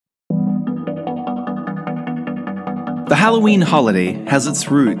The Halloween holiday has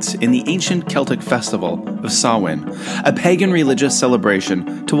its roots in the ancient Celtic festival of Samhain, a pagan religious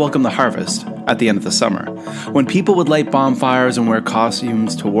celebration to welcome the harvest at the end of the summer, when people would light bonfires and wear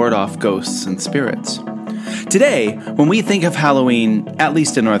costumes to ward off ghosts and spirits. Today, when we think of Halloween, at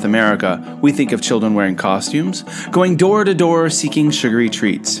least in North America, we think of children wearing costumes, going door to door seeking sugary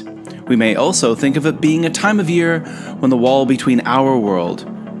treats. We may also think of it being a time of year when the wall between our world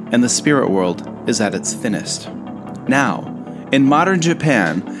and the spirit world is at its thinnest. Now, in modern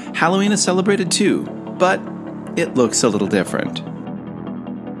Japan, Halloween is celebrated too, but it looks a little different.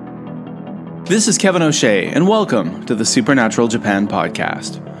 This is Kevin O'Shea, and welcome to the Supernatural Japan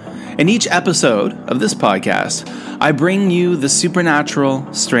podcast. In each episode of this podcast, I bring you the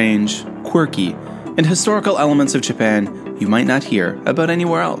supernatural, strange, quirky, and historical elements of Japan you might not hear about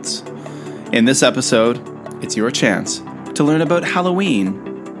anywhere else. In this episode, it's your chance to learn about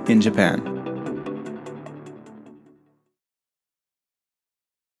Halloween in Japan.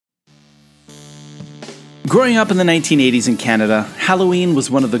 Growing up in the 1980s in Canada, Halloween was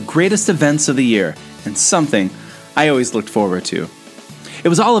one of the greatest events of the year and something I always looked forward to. It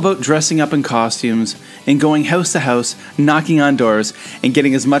was all about dressing up in costumes and going house to house, knocking on doors, and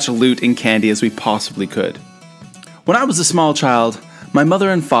getting as much loot and candy as we possibly could. When I was a small child, my mother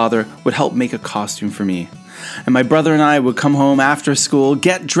and father would help make a costume for me, and my brother and I would come home after school,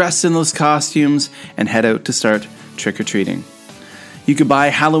 get dressed in those costumes, and head out to start trick-or-treating. You could buy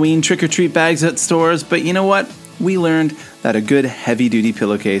Halloween trick-or-treat bags at stores, but you know what? We learned that a good heavy-duty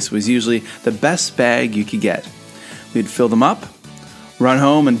pillowcase was usually the best bag you could get. We'd fill them up, run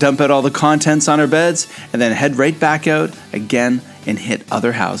home and dump out all the contents on our beds, and then head right back out again and hit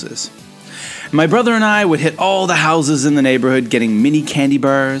other houses. My brother and I would hit all the houses in the neighborhood getting mini candy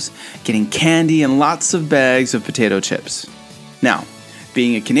bars, getting candy, and lots of bags of potato chips. Now,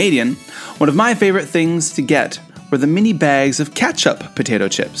 being a Canadian, one of my favorite things to get were the mini bags of ketchup potato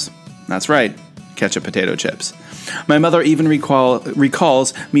chips. That's right, ketchup potato chips. My mother even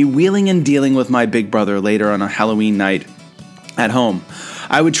recalls me wheeling and dealing with my big brother later on a Halloween night at home.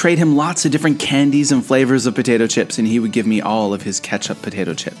 I would trade him lots of different candies and flavors of potato chips, and he would give me all of his ketchup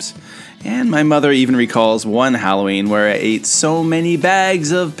potato chips. And my mother even recalls one Halloween where I ate so many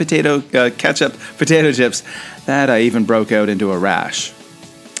bags of ketchup potato chips that I even broke out into a rash.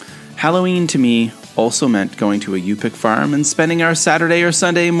 Halloween to me also meant going to a U-Pick farm and spending our Saturday or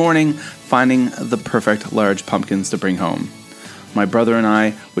Sunday morning finding the perfect large pumpkins to bring home. My brother and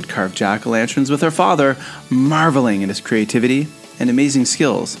I would carve jack-o'-lanterns with our father, marveling at his creativity and amazing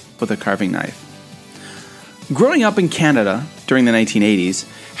skills with a carving knife. Growing up in Canada during the 1980s,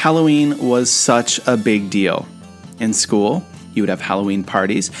 Halloween was such a big deal. In school, you would have Halloween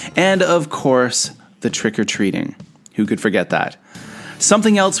parties, and of course, the trick-or-treating. Who could forget that?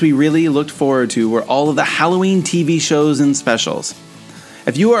 Something else we really looked forward to were all of the Halloween TV shows and specials.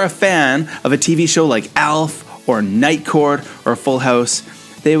 If you are a fan of a TV show like ALF or Night Court or Full House,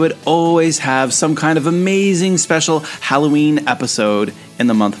 they would always have some kind of amazing special Halloween episode in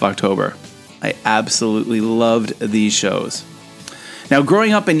the month of October. I absolutely loved these shows. Now,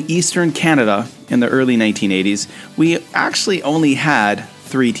 growing up in Eastern Canada in the early 1980s, we actually only had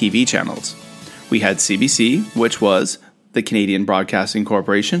 3 TV channels. We had CBC, which was the Canadian Broadcasting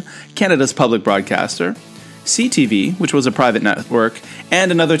Corporation, Canada's public broadcaster, CTV, which was a private network,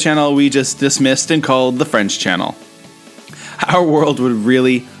 and another channel we just dismissed and called the French Channel. Our world would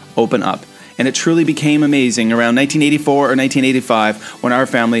really open up, and it truly became amazing around 1984 or 1985 when our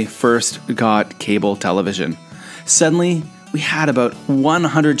family first got cable television. Suddenly, we had about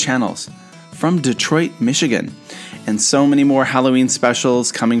 100 channels from Detroit, Michigan, and so many more Halloween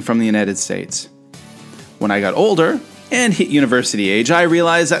specials coming from the United States. When I got older and hit university age, I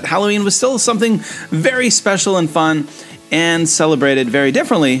realized that Halloween was still something very special and fun and celebrated very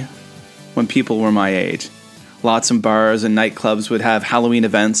differently when people were my age. Lots of bars and nightclubs would have Halloween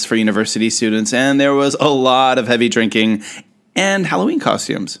events for university students, and there was a lot of heavy drinking and Halloween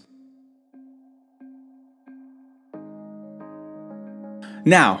costumes.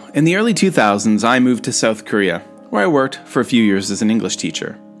 Now, in the early 2000s, I moved to South Korea, where I worked for a few years as an English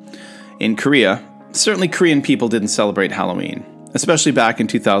teacher. In Korea, certainly Korean people didn't celebrate Halloween, especially back in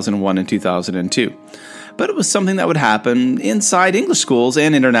 2001 and 2002. But it was something that would happen inside English schools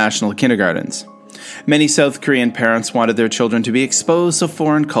and international kindergartens. Many South Korean parents wanted their children to be exposed to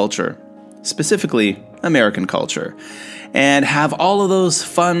foreign culture, specifically American culture, and have all of those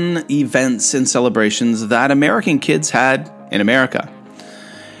fun events and celebrations that American kids had in America.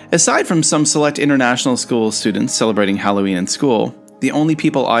 Aside from some select international school students celebrating Halloween in school, the only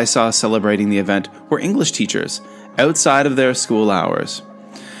people I saw celebrating the event were English teachers outside of their school hours.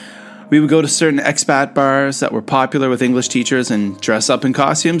 We would go to certain expat bars that were popular with English teachers and dress up in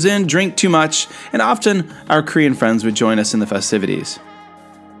costumes and drink too much, and often our Korean friends would join us in the festivities.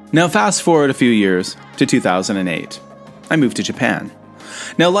 Now fast forward a few years to 2008. I moved to Japan.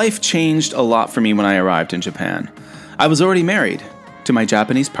 Now life changed a lot for me when I arrived in Japan. I was already married to my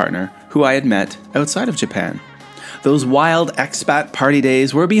Japanese partner who I had met outside of Japan. Those wild expat party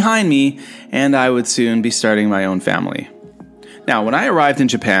days were behind me, and I would soon be starting my own family. Now, when I arrived in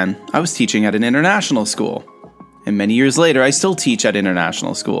Japan, I was teaching at an international school. And many years later, I still teach at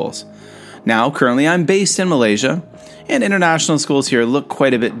international schools. Now, currently, I'm based in Malaysia, and international schools here look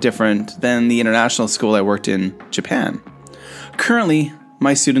quite a bit different than the international school I worked in Japan. Currently,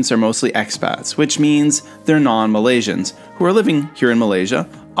 my students are mostly expats, which means they're non-Malaysians who are living here in Malaysia,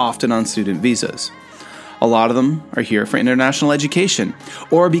 often on student visas. A lot of them are here for international education,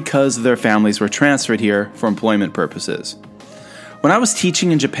 or because their families were transferred here for employment purposes. When I was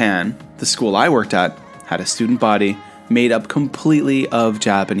teaching in Japan, the school I worked at had a student body made up completely of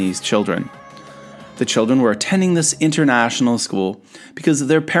Japanese children. The children were attending this international school because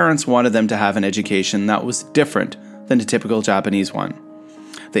their parents wanted them to have an education that was different than a typical Japanese one.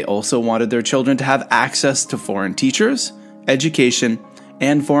 They also wanted their children to have access to foreign teachers, education,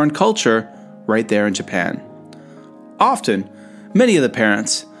 and foreign culture right there in Japan. Often, many of the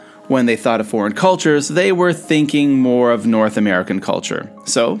parents, when they thought of foreign cultures, they were thinking more of North American culture.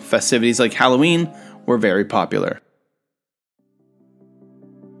 So, festivities like Halloween were very popular.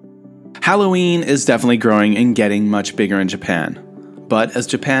 Halloween is definitely growing and getting much bigger in Japan. But as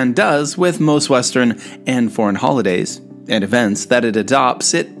Japan does with most Western and foreign holidays and events that it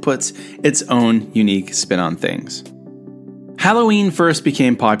adopts, it puts its own unique spin on things. Halloween first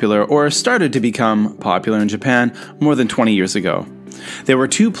became popular, or started to become popular in Japan, more than 20 years ago. There were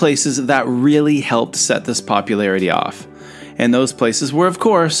two places that really helped set this popularity off. And those places were, of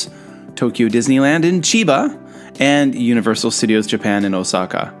course, Tokyo Disneyland in Chiba and Universal Studios Japan in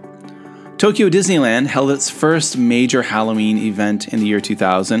Osaka. Tokyo Disneyland held its first major Halloween event in the year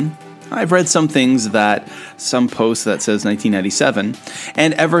 2000. I've read some posts that says 1997,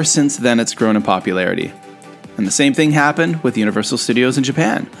 and ever since then it's grown in popularity. And the same thing happened with Universal Studios in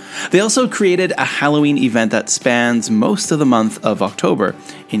Japan. They also created a Halloween event that spans most of the month of October,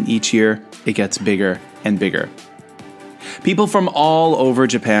 and each year it gets bigger and bigger. People from all over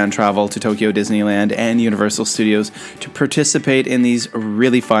Japan travel to Tokyo Disneyland and Universal Studios to participate in these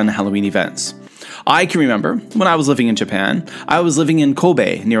really fun Halloween events. I can remember when I was living in Japan, I was living in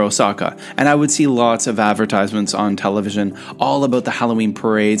Kobe near Osaka, and I would see lots of advertisements on television all about the Halloween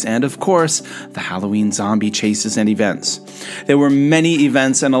parades and, of course, the Halloween zombie chases and events. There were many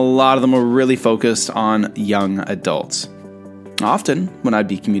events, and a lot of them were really focused on young adults. Often, when I'd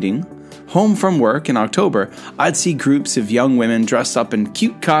be commuting home from work in October, I'd see groups of young women dressed up in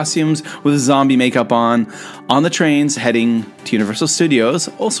cute costumes with zombie makeup on the trains heading to Universal Studios,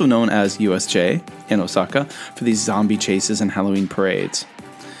 also known as USJ, in Osaka, for these zombie chases and Halloween parades.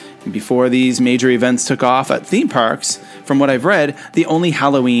 And before these major events took off at theme parks, from what I've read, the only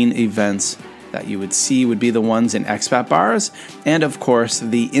Halloween events that you would see would be the ones in expat bars, and of course,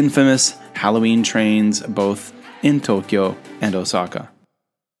 the infamous Halloween trains both in Tokyo and Osaka.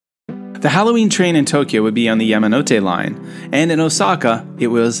 The Halloween train in Tokyo would be on the Yamanote line, and in Osaka, it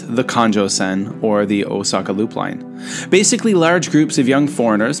was the Kanjo-sen, or the Osaka Loop line. Basically, large groups of young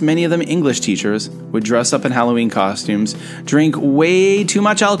foreigners, many of them English teachers, would dress up in Halloween costumes, drink way too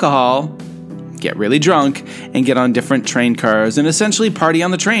much alcohol, get really drunk, and get on different train cars and essentially party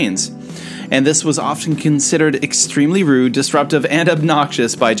on the trains. And this was often considered extremely rude, disruptive, and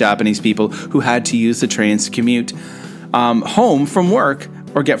obnoxious by Japanese people who had to use the trains to commute home from work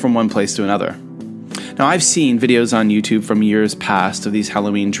or get from one place to another. Now, I've seen videos on YouTube from years past of these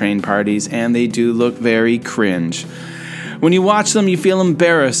Halloween train parties, and they do look very cringe. When you watch them, you feel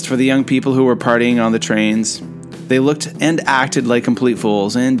embarrassed for the young people who were partying on the trains. They looked and acted like complete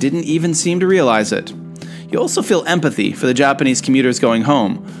fools and didn't even seem to realize it. You also feel empathy for the Japanese commuters going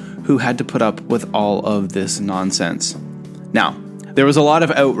home, who had to put up with all of this nonsense. Now, there was a lot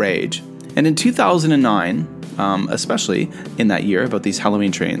of outrage, and in 2009, especially in that year, about these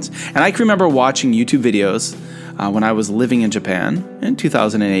Halloween trains. And I can remember watching YouTube videos when I was living in Japan in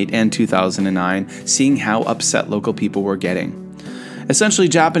 2008 and 2009, seeing how upset local people were getting. Essentially,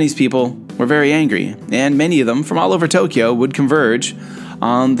 Japanese people were very angry, and many of them from all over Tokyo would converge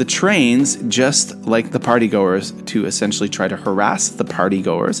on the trains just like the partygoers to essentially try to harass the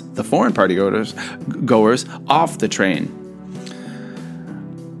partygoers, the foreign partygoers, off the train.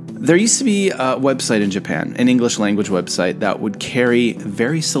 There used to be a website in Japan, an English language website, that would carry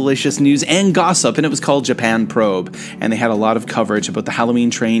very salacious news and gossip, and it was called Japan Probe. And they had a lot of coverage about the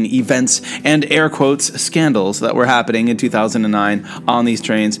Halloween train events and air quotes scandals that were happening in 2009 on these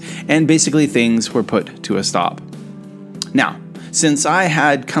trains, and basically things were put to a stop. Now, since I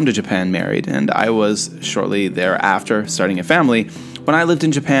had come to Japan married, and I was shortly thereafter starting a family, when I lived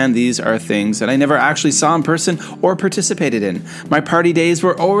in Japan, these are things that I never actually saw in person or participated in. My party days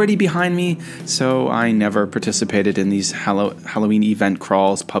were already behind me, so I never participated in these Halloween event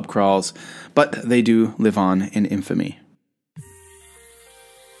crawls, pub crawls, but they do live on in infamy.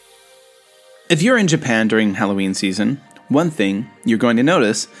 If you're in Japan during Halloween season, one thing you're going to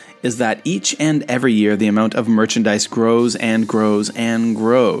notice is that each and every year the amount of merchandise grows and grows and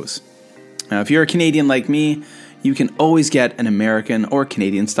grows. Now, if you're a Canadian like me, you can always get an American or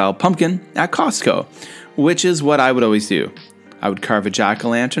Canadian-style pumpkin at Costco, which is what I would always do. I would carve a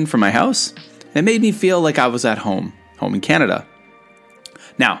jack-o'-lantern for my house, and it made me feel like I was at home in Canada.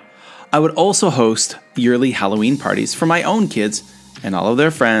 Now, I would also host yearly Halloween parties for my own kids and all of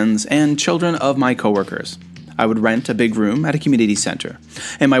their friends and children of my coworkers. I would rent a big room at a community center,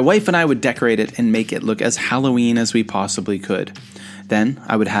 and my wife and I would decorate it and make it look as Halloween as we possibly could. Then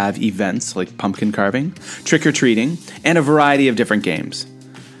I would have events like pumpkin carving, trick-or-treating, and a variety of different games.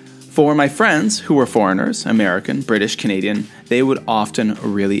 For my friends who were foreigners, American, British, Canadian, they would often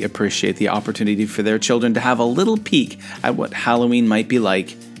really appreciate the opportunity for their children to have a little peek at what Halloween might be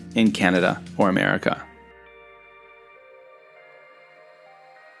like in Canada or America.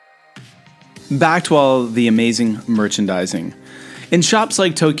 Back to all the amazing merchandising. In shops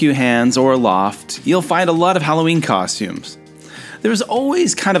like Tokyo Hands or Loft, you'll find a lot of Halloween costumes. There's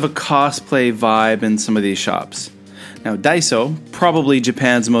always kind of a cosplay vibe in some of these shops. Now, Daiso, probably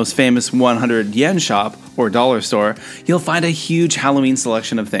Japan's most famous 100 yen shop or dollar store, you'll find a huge Halloween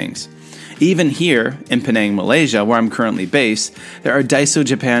selection of things. Even here in Penang, Malaysia, where I'm currently based, there are Daiso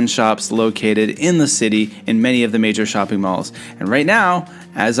Japan shops located in the city in many of the major shopping malls. And right now,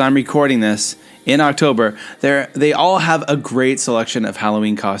 as I'm recording this, in October, they all have a great selection of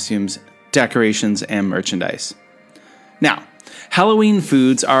Halloween costumes, decorations, and merchandise. Now, Halloween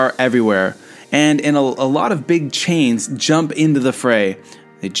foods are everywhere, and in a lot of big chains jump into the fray.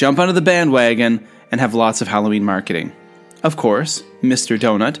 They jump onto the bandwagon and have lots of Halloween marketing. Of course, Mr.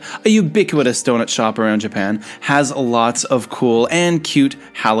 Donut, a ubiquitous donut shop around Japan, has lots of cool and cute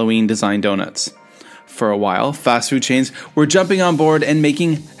Halloween design donuts. For a while, fast food chains were jumping on board and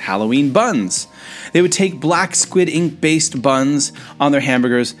making Halloween buns. They would take black squid ink based buns on their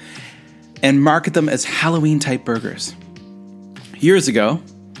hamburgers and market them as Halloween-type burgers. Years ago,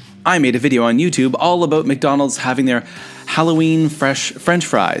 I made a video on YouTube all about McDonald's having their Halloween fresh French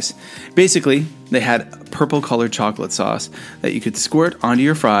fries. Basically, they had purple-colored chocolate sauce that you could squirt onto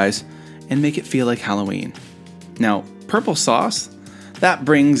your fries and make it feel like Halloween. Now, purple sauce, that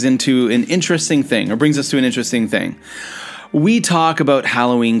brings us to an interesting thing. We talk about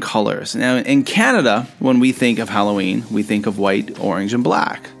Halloween colors. Now, in Canada, when we think of Halloween, we think of white, orange, and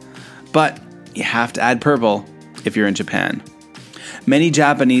black. But you have to add purple if you're in Japan. Many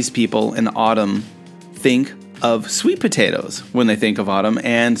Japanese people in autumn think of sweet potatoes when they think of autumn,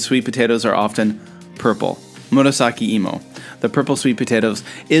 and sweet potatoes are often purple. Murasaki imo. The purple sweet potatoes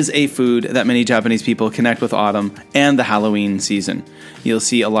is a food that many Japanese people connect with autumn and the Halloween season. You'll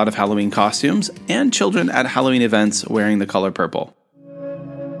see a lot of Halloween costumes and children at Halloween events wearing the color purple.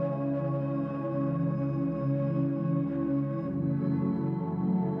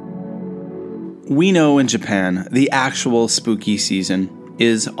 We know in Japan, the actual spooky season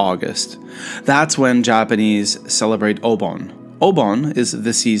is August. That's when Japanese celebrate Obon. Obon is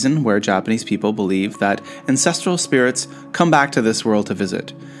the season where Japanese people believe that ancestral spirits come back to this world to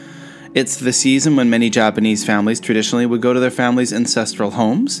visit. It's the season when many Japanese families traditionally would go to their families' ancestral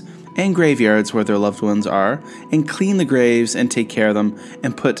homes and graveyards where their loved ones are and clean the graves and take care of them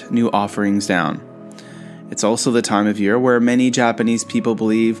and put new offerings down. It's also the time of year where many Japanese people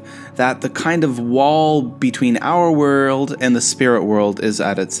believe that the kind of wall between our world and the spirit world is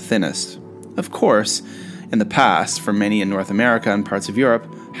at its thinnest. Of course, in the past, for many in North America and parts of Europe,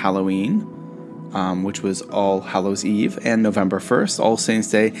 Halloween, which was All Hallows Eve, and November 1st, All Saints'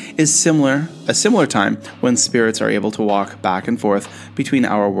 Day, is a similar time when spirits are able to walk back and forth between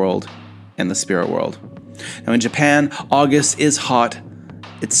our world and the spirit world. Now in Japan, August is hot.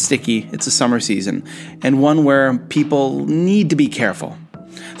 It's sticky, it's a summer season, and one where people need to be careful.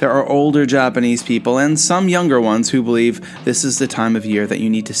 There are older Japanese people and some younger ones who believe this is the time of year that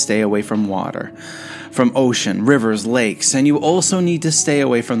you need to stay away from water, from ocean, rivers, lakes, and you also need to stay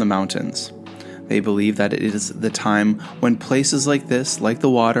away from the mountains. They believe that it is the time when places like this, like the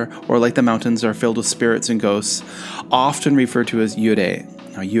water or like the mountains, are filled with spirits and ghosts, often referred to as yurei.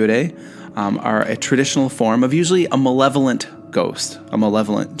 Now, yurei are a traditional form of usually a malevolent ghost, a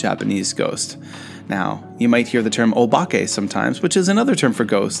malevolent Japanese ghost. Now, you might hear the term obake sometimes, which is another term for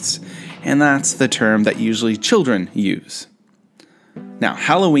ghosts, and that's the term that usually children use. Now,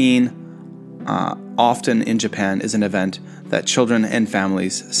 Halloween, often in Japan, is an event that children and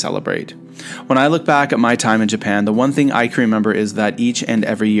families celebrate. When I look back at my time in Japan, the one thing I can remember is that each and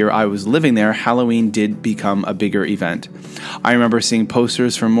every year I was living there, Halloween did become a bigger event. I remember seeing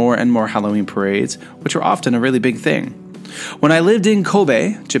posters for more and more Halloween parades, which were often a really big thing. When I lived in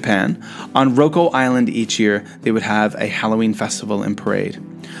Kobe, Japan, on Roko Island each year, they would have a Halloween festival and parade.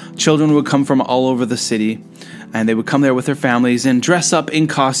 Children would come from all over the city, and they would come there with their families and dress up in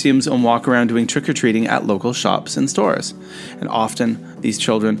costumes and walk around doing trick-or-treating at local shops and stores. And often, these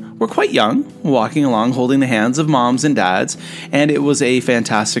children were quite young, walking along holding the hands of moms and dads, and it was a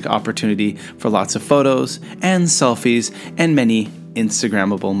fantastic opportunity for lots of photos and selfies and many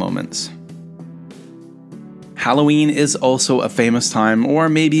Instagrammable moments. Halloween is also a famous time, or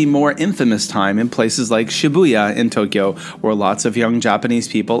maybe more infamous time, in places like Shibuya in Tokyo, where lots of young Japanese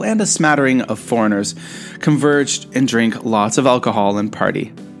people and a smattering of foreigners converge and drink lots of alcohol and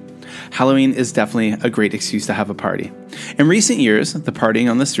party. Halloween is definitely a great excuse to have a party. In recent years, the partying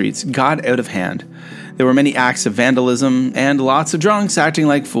on the streets got out of hand. There were many acts of vandalism and lots of drunks acting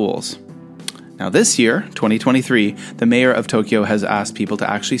like fools. Now this year, 2023, the mayor of Tokyo has asked people to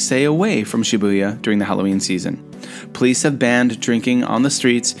actually stay away from Shibuya during the Halloween season. Police have banned drinking on the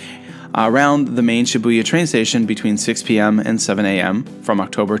streets around the main Shibuya train station between 6 p.m. and 7 a.m. from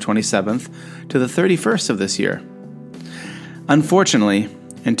October 27th to the 31st of this year. Unfortunately,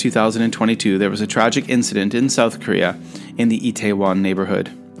 in 2022, there was a tragic incident in South Korea in the Itaewon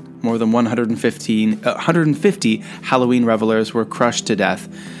neighborhood. More than 150 Halloween revelers were crushed to death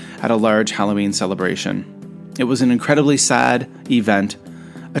at a large Halloween celebration. It was an incredibly sad event,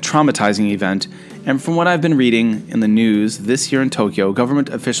 a traumatizing event, and from what I've been reading in the news this year in Tokyo, government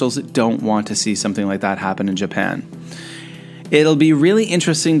officials don't want to see something like that happen in Japan. It'll be really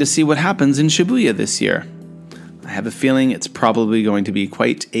interesting to see what happens in Shibuya this year. I have a feeling it's probably going to be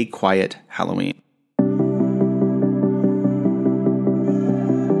quite a quiet Halloween.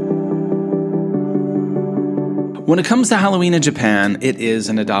 When it comes to Halloween in Japan, it is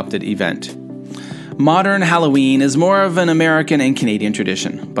an adopted event. Modern Halloween is more of an American and Canadian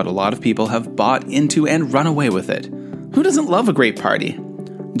tradition, but a lot of people have bought into and run away with it. Who doesn't love a great party?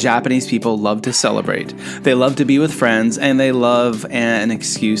 Japanese people love to celebrate. They love to be with friends, and they love an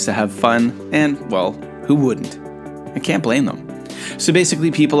excuse to have fun, and, well, who wouldn't? I can't blame them. So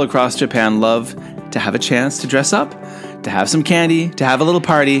basically, people across Japan love to have a chance to dress up, to have some candy, to have a little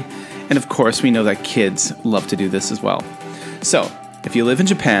party, and of course, we know that kids love to do this as well. So, if you live in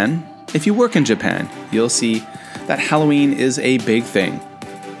Japan, if you work in Japan, you'll see that Halloween is a big thing.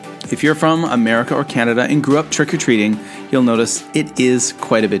 If you're from America or Canada and grew up trick-or-treating, you'll notice it is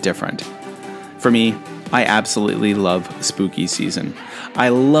quite a bit different. For me, I absolutely love spooky season. I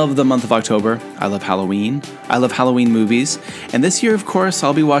love the month of October. I love Halloween. I love Halloween movies. And this year, of course,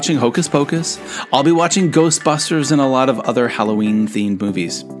 I'll be watching Hocus Pocus. I'll be watching Ghostbusters and a lot of other Halloween-themed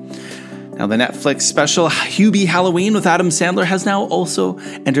movies. Now, the Netflix special Hubie Halloween with Adam Sandler has now also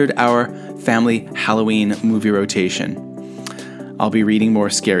entered our family Halloween movie rotation. I'll be reading more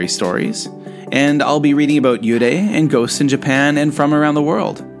scary stories, and I'll be reading about yurei and ghosts in Japan and from around the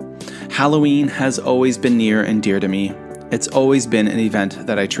world. Halloween has always been near and dear to me. It's always been an event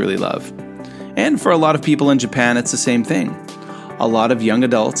that I truly love. And for a lot of people in Japan, it's the same thing. A lot of young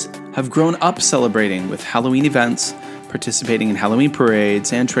adults have grown up celebrating with Halloween events, participating in Halloween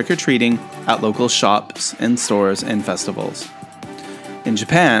parades, and trick-or-treating at local shops and stores and festivals. In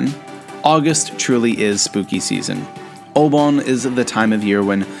Japan, August truly is spooky season. Obon is the time of year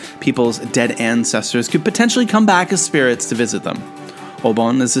when people's dead ancestors could potentially come back as spirits to visit them.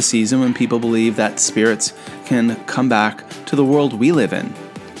 Obon is the season when people believe that spirits can come back to the world we live in.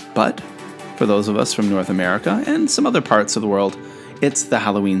 But for those of us from North America and some other parts of the world, it's the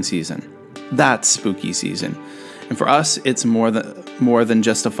Halloween season. That's spooky season. And for us, it's more than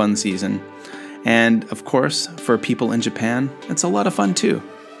just a fun season. And of course, for people in Japan, it's a lot of fun too.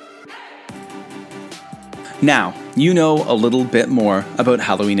 Now, you know a little bit more about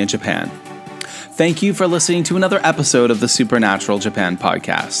Halloween in Japan. Thank you for listening to another episode of the Supernatural Japan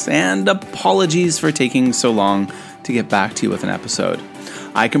podcast, and apologies for taking so long to get back to you with an episode.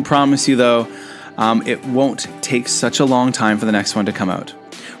 I can promise you, though, it won't take such a long time for the next one to come out.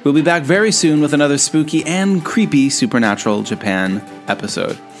 We'll be back very soon with another spooky and creepy Supernatural Japan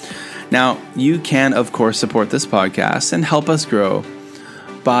episode. Now, you can, of course, support this podcast and help us grow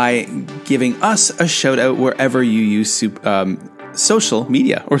by giving us a shout out wherever you use social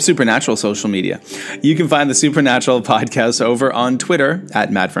media or Supernatural social media. You can find the Supernatural podcast over on Twitter at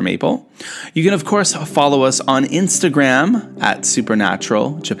MadForMaple. You can, of course, follow us on Instagram at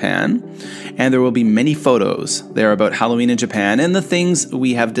Supernatural Japan. And there will be many photos there about Halloween in Japan and the things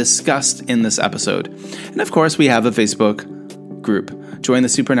we have discussed in this episode. And of course, we have a Facebook group. Join the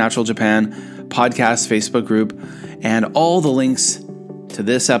Supernatural Japan podcast Facebook group, and all the links to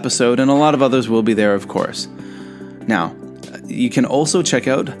this episode and a lot of others will be there, of course. Now, you can also check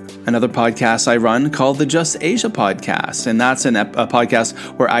out another podcast I run called the Just Asia Podcast, and that's a podcast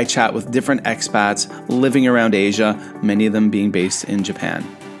where I chat with different expats living around Asia, many of them being based in Japan.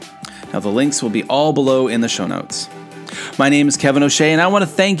 Now, the links will be all below in the show notes. My name is Kevin O'Shea, and I want to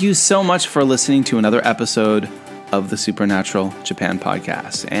thank you so much for listening to another episode of the Supernatural Japan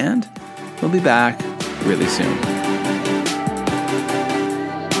Podcast, and we'll be back really soon.